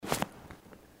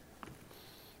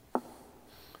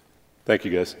Thank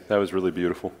you, guys. That was really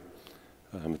beautiful.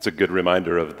 It's a good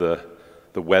reminder of the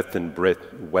width and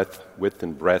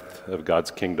breadth of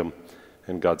God's kingdom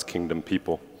and God's kingdom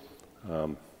people.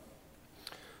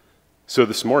 So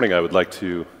this morning I would like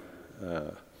to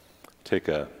take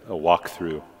a walk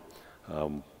through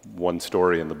one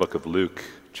story in the book of Luke,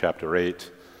 chapter 8.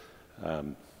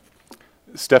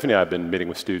 Stephanie and I have been meeting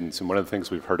with students, and one of the things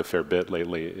we've heard a fair bit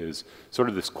lately is sort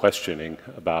of this questioning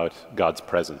about God's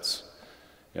presence,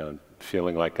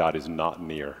 feeling like God is not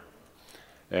near.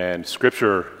 And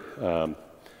Scripture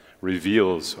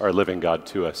reveals our living God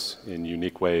to us in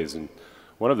unique ways. And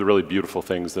one of the really beautiful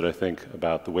things that I think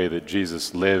about the way that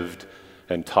Jesus lived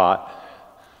and taught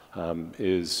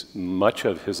is much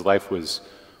of his life was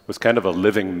kind of a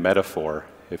living metaphor,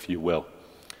 if you will,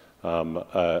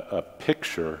 a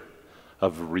picture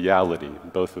of reality,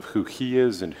 both of who he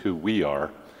is and who we are.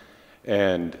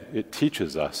 And it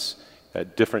teaches us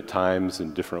at different times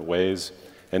in different ways.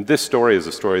 And this story is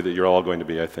a story that you're all going to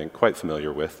be, I think, quite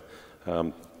familiar with.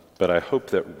 But I hope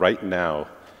that right now,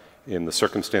 in the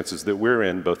circumstances that we're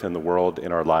in, both in the world,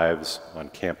 in our lives, on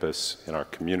campus, in our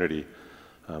community,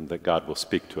 that God will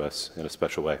speak to us in a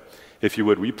special way. If you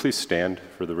would, will you please stand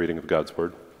for the reading of God's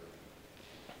Word?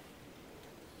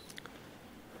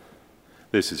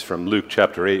 This is from Luke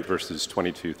chapter 8, verses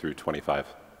 22 through 25.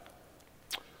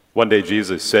 One day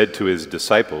Jesus said to his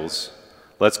disciples,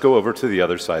 "Let's go over to the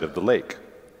other side of the lake."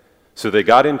 So they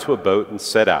got into a boat and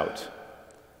set out.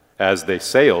 As they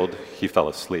sailed, he fell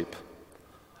asleep.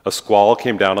 A squall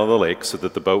came down on the lake so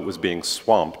that the boat was being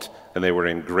swamped, and they were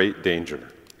in great danger.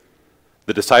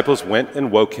 The disciples went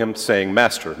and woke him, saying,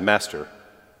 "Master, Master,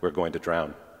 we're going to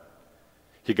drown."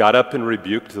 He got up and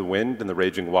rebuked the wind and the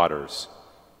raging waters.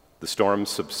 The storm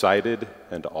subsided,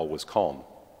 and all was calm.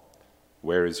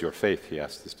 "Where is your faith?" he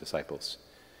asked his disciples.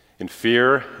 In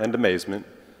fear and amazement,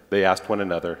 they asked one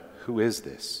another, "Who is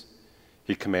this?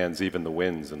 He commands even the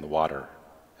winds and the water,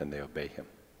 and they obey him."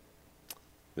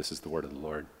 This is the word of the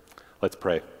Lord. Let's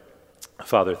pray.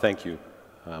 Father, thank you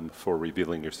for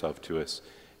revealing yourself to us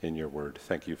in your word.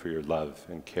 Thank you for your love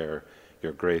and care,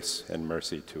 your grace and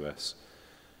mercy to us.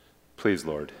 Please,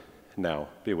 Lord, now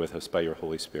be with us by your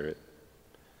Holy Spirit.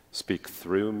 Speak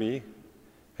through me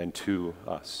and to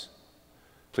us.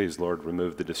 Please, Lord,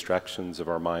 remove the distractions of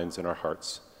our minds and our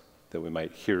hearts that we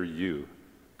might hear you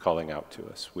calling out to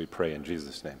us. We pray in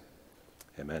Jesus' name.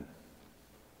 Amen.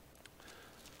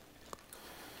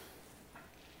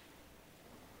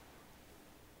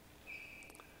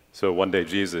 So one day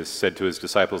Jesus said to his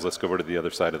disciples, "Let's go over to the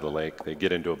other side of the lake." They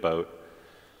get into a boat.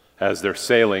 As they're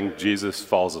sailing, Jesus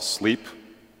falls asleep.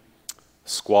 A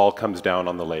squall comes down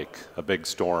on the lake, a big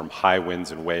storm, high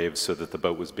winds and waves, so that the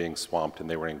boat was being swamped and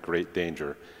they were in great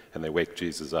danger. And they wake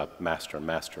Jesus up, "Master,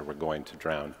 Master, we're going to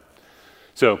drown."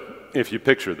 So if you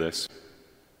picture this,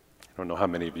 I don't know how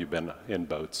many of you have been in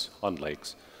boats on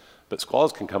lakes, but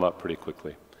squalls can come up pretty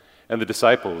quickly. And the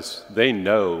disciples, they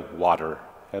know water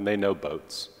and they know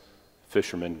boats,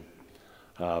 fishermen,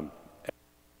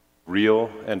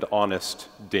 real and honest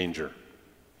danger.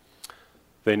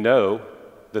 They know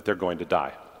that they're going to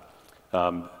die.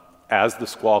 As the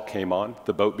squall came on,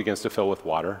 the boat begins to fill with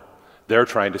water. They're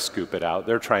trying to scoop it out.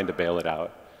 They're trying to bail it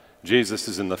out. Jesus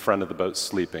is in the front of the boat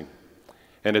sleeping.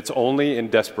 And it's only in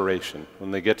desperation,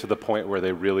 when they get to the point where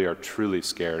they really are truly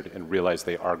scared and realize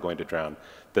they are going to drown,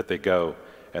 that they go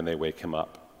and they wake him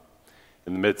up.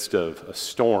 In the midst of a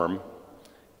storm,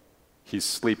 he's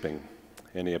sleeping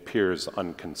and he appears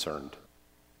unconcerned.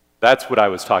 That's what I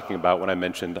was talking about when I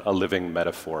mentioned a living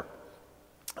metaphor.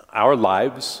 Our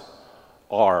lives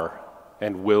are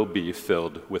and will be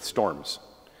filled with storms.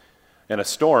 And a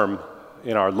storm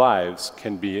in our lives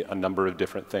can be a number of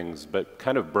different things, but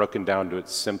kind of broken down to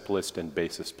its simplest and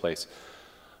basest place.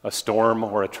 A storm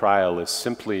or a trial is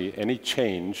simply any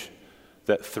change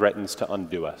that threatens to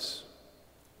undo us,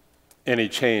 any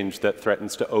change that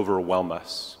threatens to overwhelm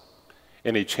us,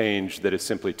 any change that is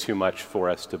simply too much for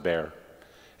us to bear.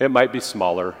 It might be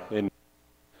smaller,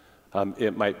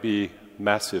 it might be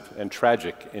massive and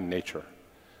tragic in nature,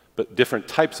 but different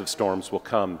types of storms will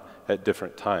come at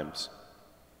different times.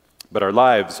 But our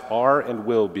lives are and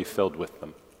will be filled with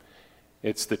them.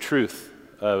 It's the truth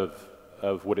of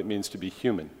what it means to be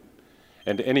human.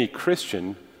 And any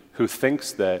Christian who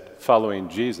thinks that following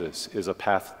Jesus is a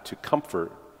path to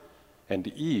comfort and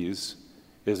ease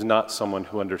is not someone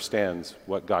who understands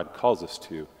what God calls us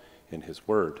to in his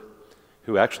word,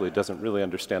 who actually doesn't really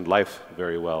understand life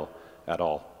very well at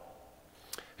all.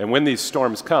 And when these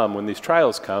storms come, when these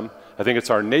trials come, I think it's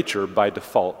our nature by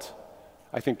default.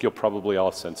 I think you'll probably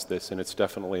all sense this, and it's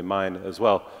definitely mine as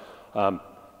well,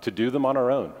 to do them on our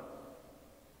own,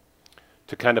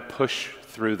 to kind of push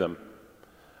through them,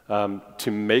 to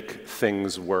make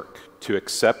things work, to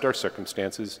accept our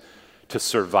circumstances, to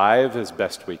survive as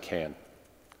best we can.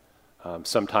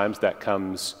 Sometimes that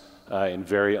comes in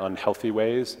very unhealthy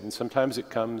ways, and sometimes it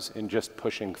comes in just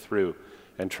pushing through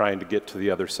and trying to get to the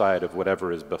other side of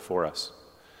whatever is before us.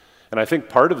 And I think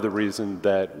part of the reason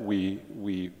that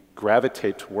we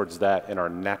gravitate towards that in our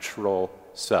natural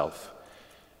self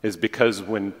is because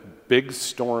when big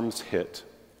storms hit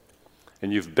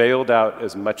and you've bailed out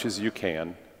as much as you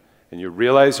can and you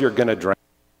realize you're going to drown,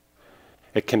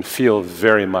 it can feel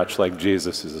very much like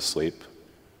Jesus is asleep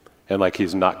and like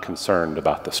he's not concerned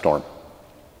about the storm.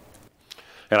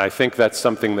 And I think that's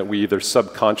something that we either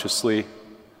subconsciously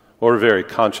or very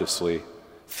consciously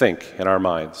think in our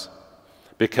minds.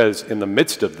 Because in the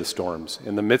midst of the storms,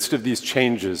 in the midst of these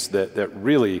changes that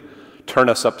really turn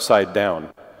us upside down,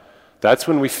 that's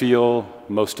when we feel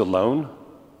most alone,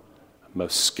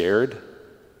 most scared,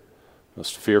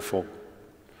 most fearful.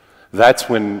 That's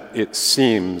when it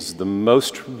seems the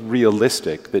most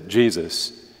realistic that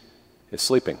Jesus is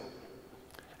sleeping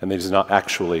and that he's not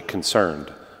actually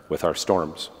concerned with our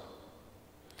storms.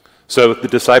 So the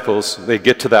disciples, they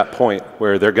get to that point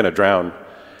where they're going to drown,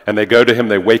 and they go to him,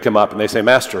 they wake him up, and they say,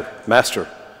 Master,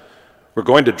 we're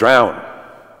going to drown.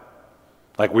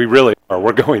 Like we really are,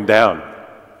 we're going down.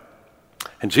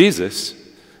 And Jesus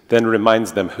then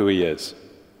reminds them who he is.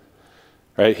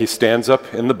 Right? He stands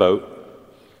up in the boat.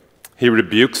 He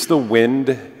rebukes the wind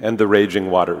and the raging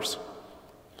waters.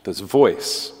 With his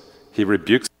voice, he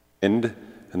rebukes the wind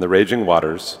and the raging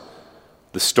waters.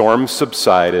 The storm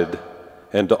subsided,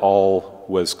 and all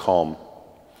was calm.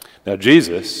 Now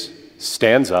Jesus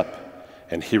stands up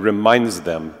and he reminds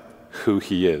them who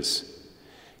he is.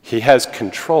 He has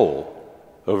control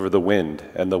over the wind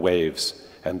and the waves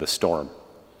and the storm.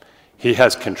 He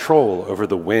has control over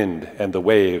the wind and the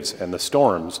waves and the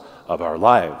storms of our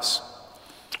lives.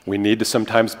 We need to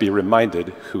sometimes be reminded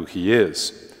who he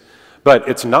is. But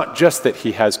it's not just that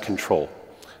he has control.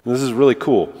 And this is really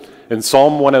cool. In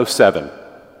Psalm 107,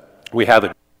 we have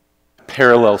a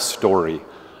parallel story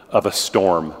of a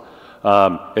storm.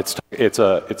 It's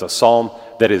a psalm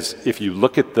that is, if you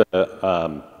look at the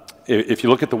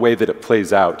way that it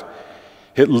plays out,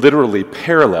 it literally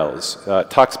parallels. It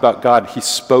talks about God. He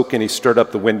spoke and he stirred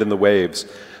up the wind and the waves.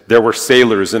 There were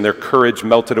sailors and their courage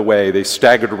melted away. They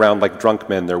staggered around like drunk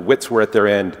men. Their wits were at their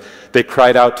end. They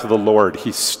cried out to the Lord.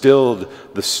 He stilled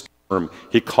the storm.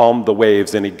 He calmed the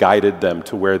waves and he guided them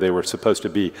to where they were supposed to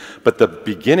be. But the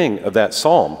beginning of that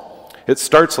psalm, it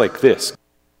starts like this: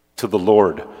 to the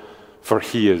Lord, for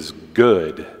he is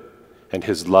good and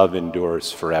his love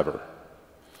endures forever.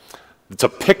 It's a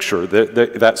picture.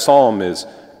 That psalm is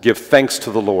give thanks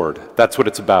to the Lord. That's what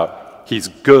it's about. He's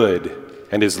good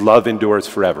and his love endures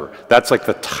forever. That's like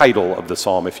the title of the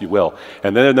psalm, if you will.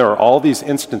 And then there are all these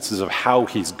instances of how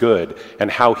he's good and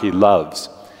how he loves.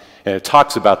 And it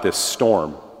talks about this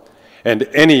storm. And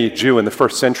any Jew in the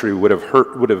first century would have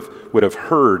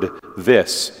heard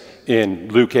this in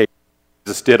Luke 8,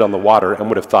 Jesus did on the water, and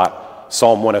would have thought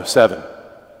Psalm 107.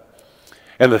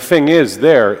 And the thing is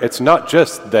there, it's not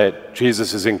just that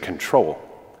Jesus is in control.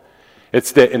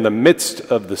 It's that in the midst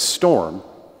of the storm,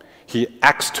 he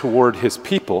acts toward his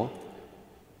people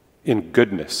in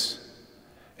goodness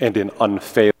and in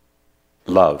unfailing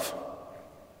love.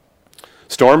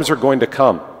 Storms are going to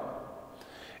come.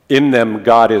 In them,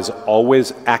 God is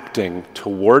always acting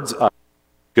towards us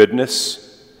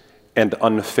goodness and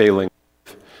unfailing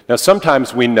love. Now,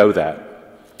 sometimes we know that.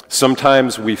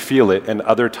 Sometimes we feel it, and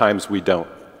other times we don't.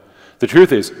 The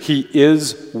truth is, he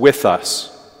is with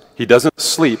us. He doesn't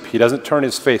sleep. He doesn't turn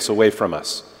his face away from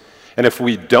us. And if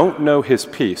we don't know his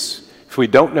peace, if we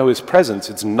don't know his presence,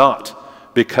 it's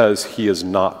not because he is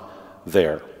not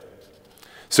there.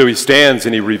 So he stands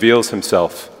and he reveals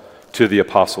himself to the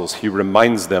apostles. He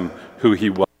reminds them who he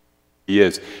was, he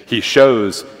is. He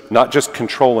shows not just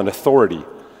control and authority,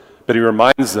 but he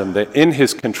reminds them that in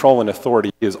his control and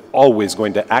authority, he is always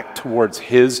going to act towards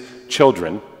his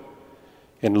children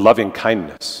in loving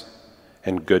kindness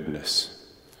and goodness.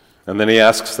 And then he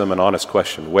asks them an honest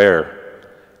question: where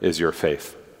is your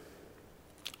faith?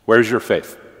 Where's your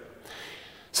faith?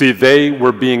 See, they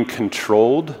were being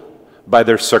controlled by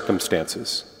their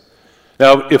circumstances.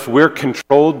 Now, if we're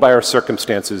controlled by our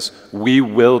circumstances, we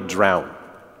will drown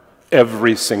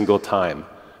every single time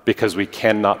because we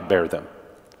cannot bear them.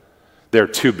 They're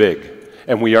too big,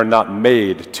 and we are not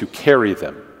made to carry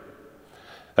them.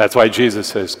 That's why Jesus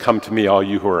says, "Come to me, all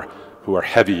you who are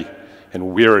heavy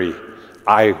and weary.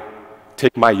 I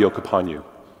take my yoke upon you.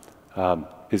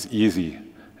 Is easy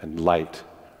and light,"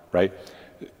 right?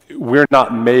 We're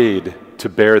not made to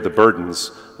bear the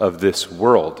burdens of this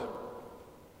world.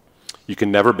 You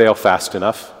can never bail fast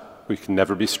enough. We can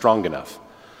never be strong enough.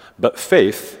 But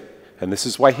faith, and this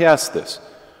is why he asked this,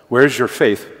 where's your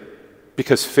faith?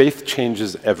 Because faith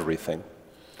changes everything.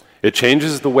 It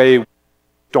changes the way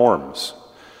storms.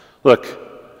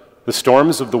 Look, the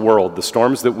storms of the world, the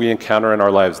storms that we encounter in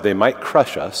our lives, they might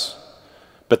crush us,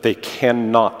 but they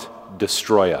cannot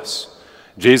destroy us.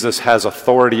 Jesus has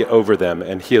authority over them,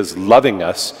 and he is loving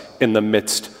us in the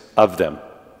midst of them.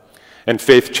 And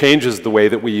faith changes the way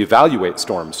that we evaluate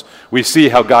storms. We see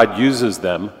how God uses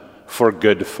them for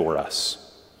good for us.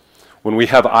 When we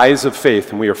have eyes of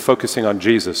faith and we are focusing on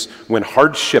Jesus, when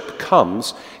hardship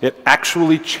comes, it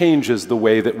actually changes the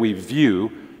way that we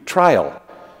view trial,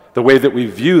 the way that we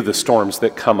view the storms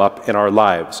that come up in our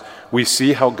lives. We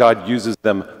see how God uses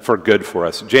them for good for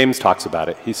us. James talks about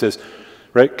it. He says,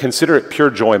 right, consider it pure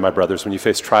joy, my brothers, when you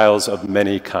face trials of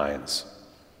many kinds.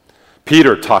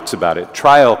 Peter talks about it.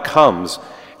 Trial comes,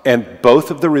 and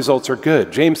both of the results are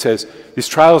good. James says, these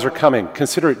trials are coming.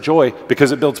 Consider it joy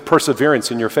because it builds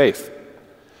perseverance in your faith.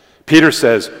 Peter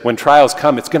says, when trials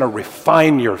come, it's going to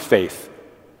refine your faith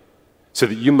so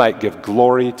that you might give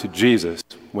glory to Jesus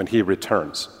when he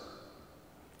returns.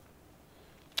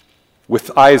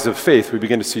 With eyes of faith, we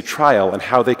begin to see trial and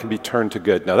how they can be turned to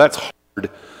good. Now that's hard,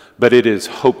 but it is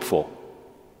hopeful.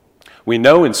 We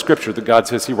know in Scripture that God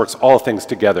says he works all things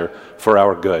together for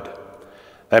our good.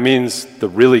 That means the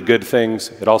really good things.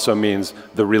 It also means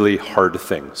the really hard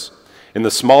things. In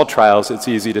the small trials, it's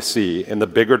easy to see. In the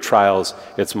bigger trials,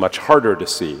 it's much harder to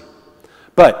see.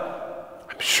 But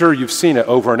I'm sure you've seen it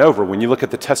over and over when you look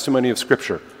at the testimony of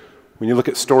Scripture, when you look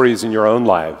at stories in your own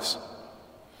lives.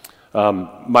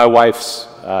 My wife's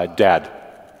dad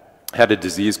had a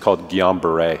disease called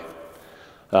Guillain-Barré.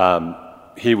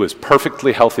 He was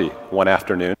perfectly healthy one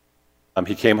afternoon.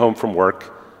 He came home from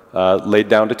work, laid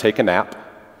down to take a nap,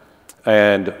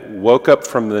 and woke up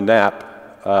from the nap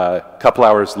a couple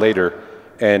hours later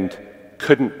and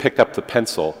couldn't pick up the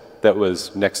pencil that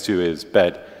was next to his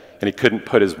bed, and he couldn't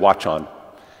put his watch on.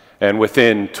 And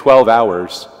within 12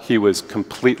 hours, he was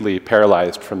completely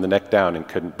paralyzed from the neck down and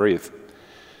couldn't breathe.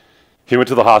 He went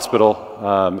to the hospital,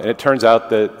 and it turns out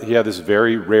that he had this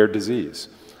very rare disease.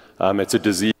 It's a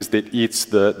disease that eats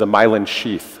the myelin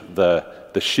sheath,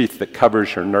 the sheath that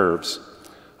covers your nerves.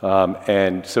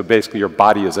 And so basically your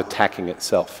body is attacking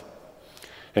itself.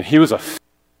 And he was a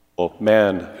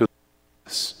man who lived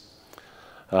this.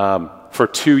 For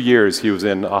 2 years he was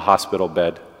in a hospital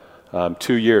bed.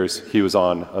 2 years he was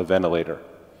on a ventilator.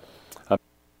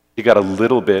 He got a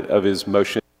little bit of his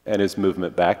motion and his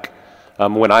movement back.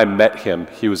 When I met him,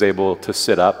 he was able to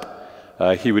sit up.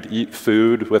 He would eat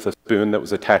food with a spoon that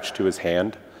was attached to his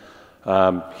hand.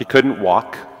 He couldn't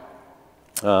walk.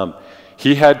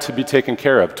 He had to be taken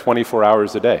care of 24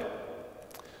 hours a day.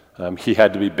 He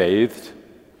had to be bathed.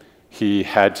 He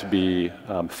had to be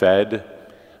fed.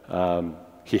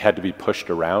 He had to be pushed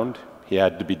around. He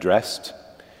had to be dressed.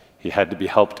 He had to be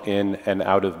helped in and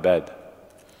out of bed.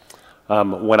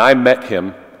 When I met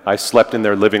him, I slept in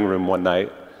their living room one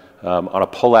night on a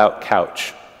pull-out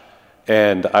couch.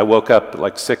 And I woke up at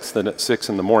like 6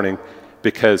 in the morning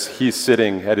because he's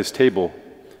sitting at his table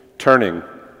turning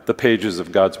the pages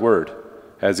of God's Word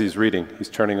as he's reading. He's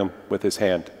turning them with his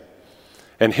hand.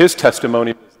 And his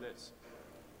testimony was this.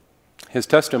 His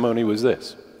testimony was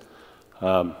this.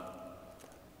 I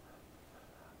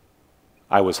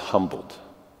was humbled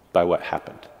by what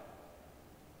happened.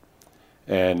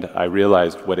 And I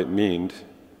realized what it meant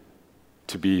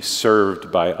to be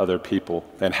served by other people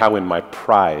and how in my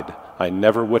pride I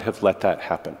never would have let that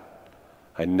happen.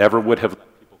 I never would have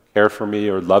let people care for me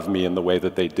or love me in the way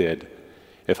that they did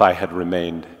if I had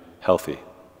remained healthy.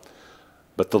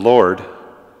 But the Lord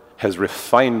has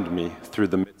refined me through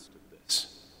the midst of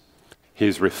this.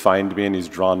 He's refined me and he's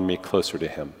drawn me closer to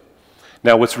him.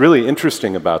 Now, what's really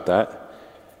interesting about that,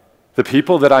 the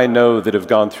people that I know that have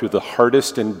gone through the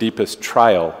hardest and deepest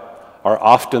trial are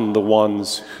often the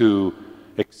ones who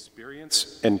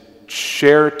experience and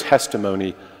share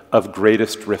testimony of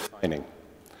greatest refining.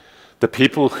 The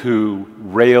people who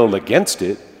rail against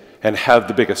it and have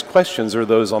the biggest questions are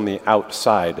those on the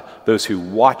outside, those who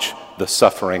watch the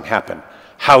suffering happen.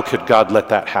 How could God let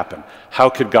that happen? How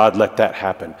could God let that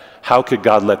happen? How could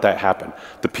God let that happen?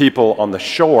 The people on the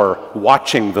shore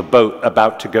watching the boat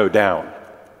about to go down.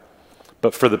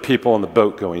 But for the people on the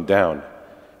boat going down,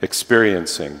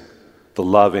 experiencing the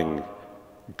loving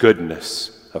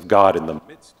goodness of God in the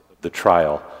midst of the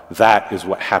trial, that is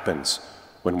what happens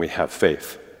when we have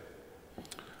faith.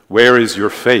 Where is your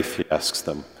faith, he asks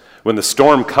them. When the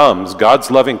storm comes,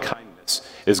 God's loving kindness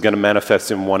is going to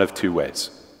manifest in one of two ways.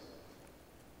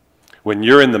 When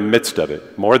you're in the midst of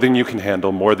it, more than you can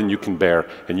handle, more than you can bear,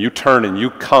 and you turn and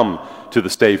you come to the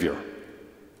Savior,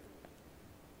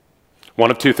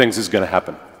 one of two things is going to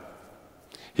happen.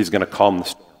 He's going to calm the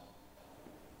storm.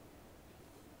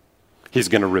 He's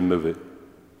going to remove it.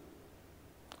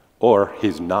 Or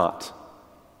he's not.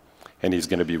 And he's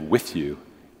going to be with you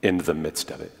in the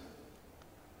midst of it.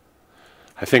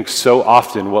 I think so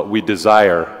often what we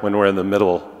desire when we're in the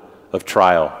middle of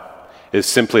trial is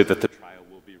simply that the trial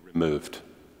will be removed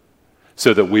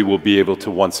so that we will be able to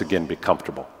once again be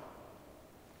comfortable.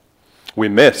 We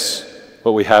miss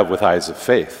what we have with eyes of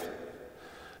faith,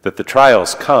 that the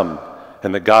trials come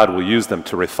and that God will use them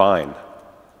to refine,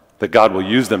 that God will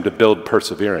use them to build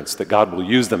perseverance, that God will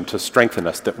use them to strengthen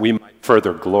us, that we might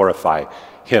further glorify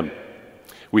Him.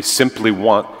 We simply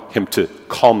want Him to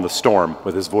calm the storm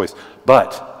with His voice.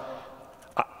 But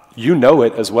you know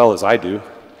it as well as I do.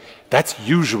 That's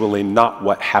usually not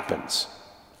what happens.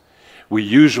 We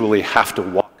usually have to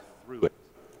walk through it.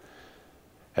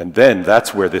 And then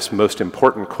that's where this most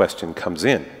important question comes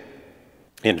in.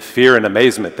 In fear and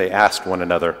amazement, they asked one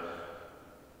another,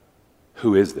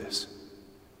 "Who is this?"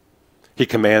 He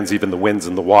commands even the winds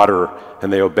and the water,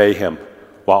 and they obey Him.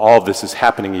 While all this is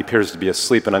happening, He appears to be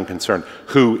asleep and unconcerned.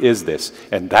 Who is this?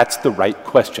 And that's the right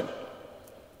question.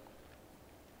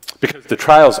 Because the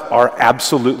trials are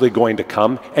absolutely going to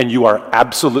come, and you are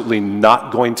absolutely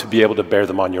not going to be able to bear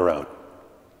them on your own.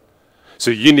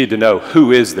 So you need to know,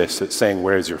 who is this that's saying,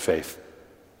 "Where is your faith?"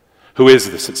 Who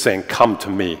is this that's saying, "Come to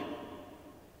me"?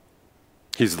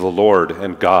 He's the Lord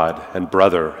and God and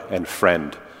brother and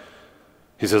friend.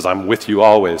 He says, "I'm with you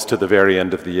always to the very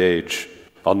end of the age.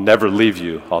 I'll never leave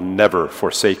you. I'll never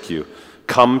forsake you.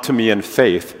 Come to me in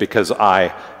faith because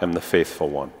I am the faithful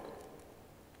one."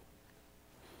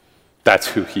 That's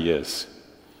who He is.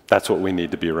 That's what we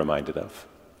need to be reminded of.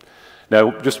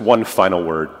 Now, just one final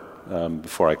word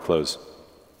before I close.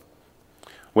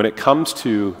 When it comes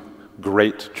to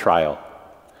great trial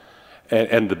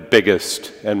and the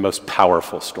biggest and most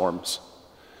powerful storms,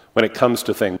 when it comes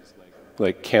to things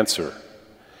like cancer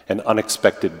and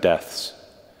unexpected deaths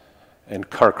and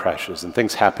car crashes and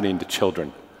things happening to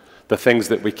children, the things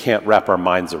that we can't wrap our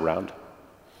minds around,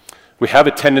 we have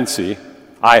a tendency,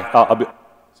 I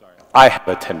have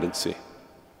a tendency,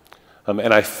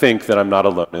 and I think that I'm not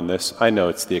alone in this. I know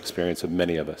it's the experience of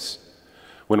many of us.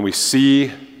 When we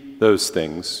see those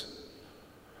things,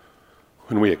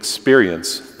 when we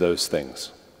experience those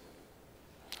things,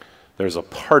 there's a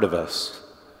part of us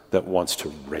that wants to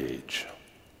rage,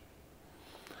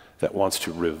 that wants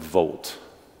to revolt,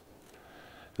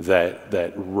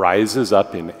 that rises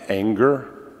up in anger,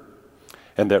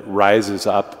 and that rises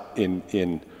up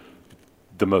in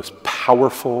the most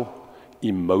powerful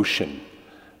emotion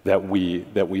that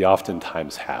we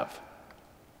oftentimes have.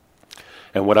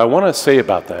 And what I want to say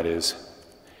about that is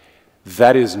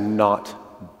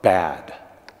not bad,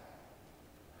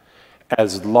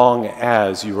 as long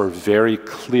as you are very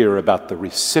clear about the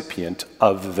recipient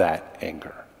of that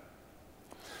anger.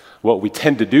 What we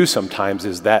tend to do sometimes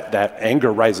is that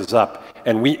anger rises up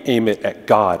and we aim it at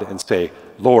God and say,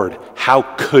 "Lord, how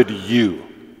could you?"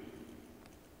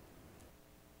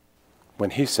 When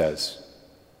He says,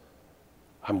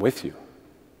 "I'm with you.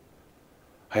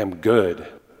 I am good.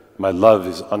 My love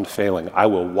is unfailing. I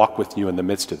will walk with you in the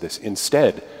midst of this."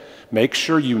 Instead, make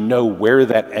sure you know where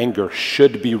that anger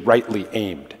should be rightly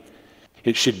aimed.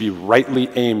 It should be rightly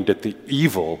aimed at the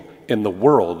evil in the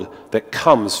world that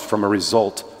comes from a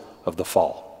result of the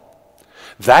fall.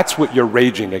 That's what you're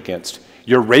raging against.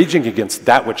 You're raging against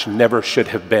that which never should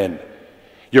have been.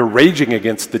 You're raging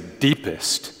against the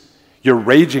deepest. You're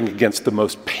raging against the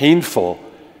most painful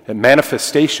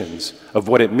manifestations of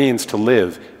what it means to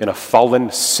live in a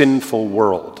fallen, sinful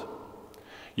world.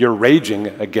 You're raging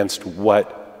against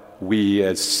what we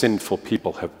as sinful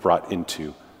people have brought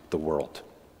into the world.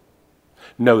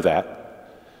 Know that.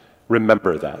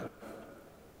 Remember that.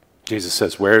 Jesus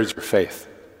says, "Where is your faith?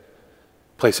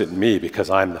 Place it in me because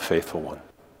I'm the faithful one.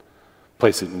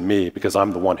 Place it in me because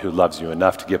I'm the one who loves you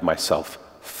enough to give myself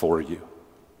for you."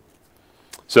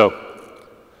 So,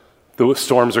 the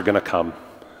storms are going to come.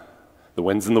 The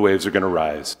winds and the waves are going to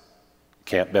rise. You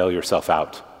can't bail yourself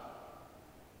out.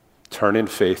 Turn in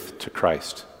faith to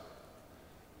Christ.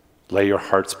 Lay your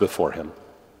hearts before Him.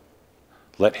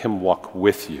 Let Him walk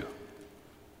with you.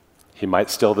 He might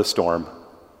still the storm,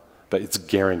 but it's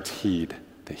guaranteed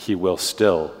that He will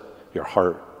still your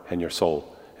heart and your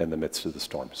soul in the midst of the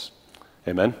storms.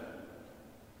 Amen?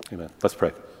 Amen. Let's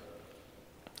pray.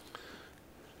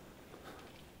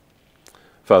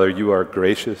 Father, you are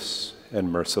gracious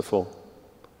and merciful.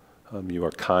 You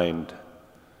are kind.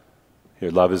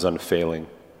 Your love is unfailing.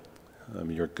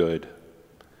 You're good.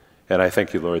 And I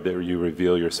thank you, Lord, that you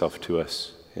reveal yourself to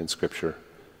us in Scripture.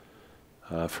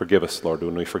 Forgive us, Lord,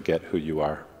 when we forget who you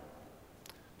are.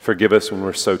 Forgive us when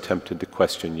we're so tempted to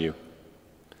question you.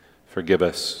 Forgive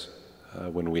us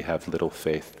when we have little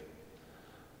faith.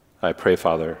 I pray,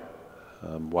 Father,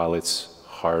 while it's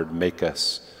hard, make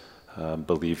us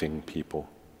believing people.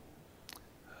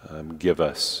 Give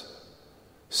us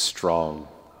strong,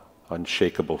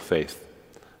 unshakable faith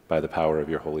by the power of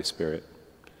your Holy Spirit.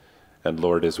 And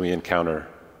Lord, as we encounter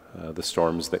the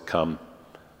storms that come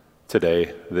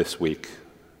today, this week,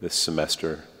 this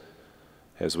semester,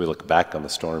 as we look back on the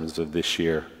storms of this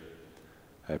year,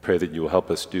 I pray that you will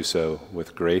help us do so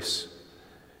with grace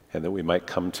and that we might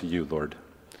come to you, Lord,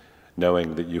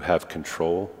 knowing that you have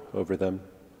control over them,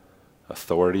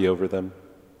 authority over them,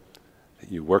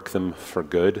 that you work them for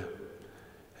good,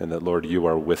 and that, Lord, you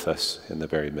are with us in the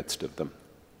very midst of them.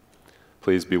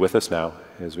 Please be with us now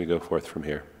as we go forth from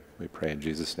here. We pray in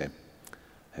Jesus' name.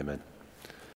 Amen.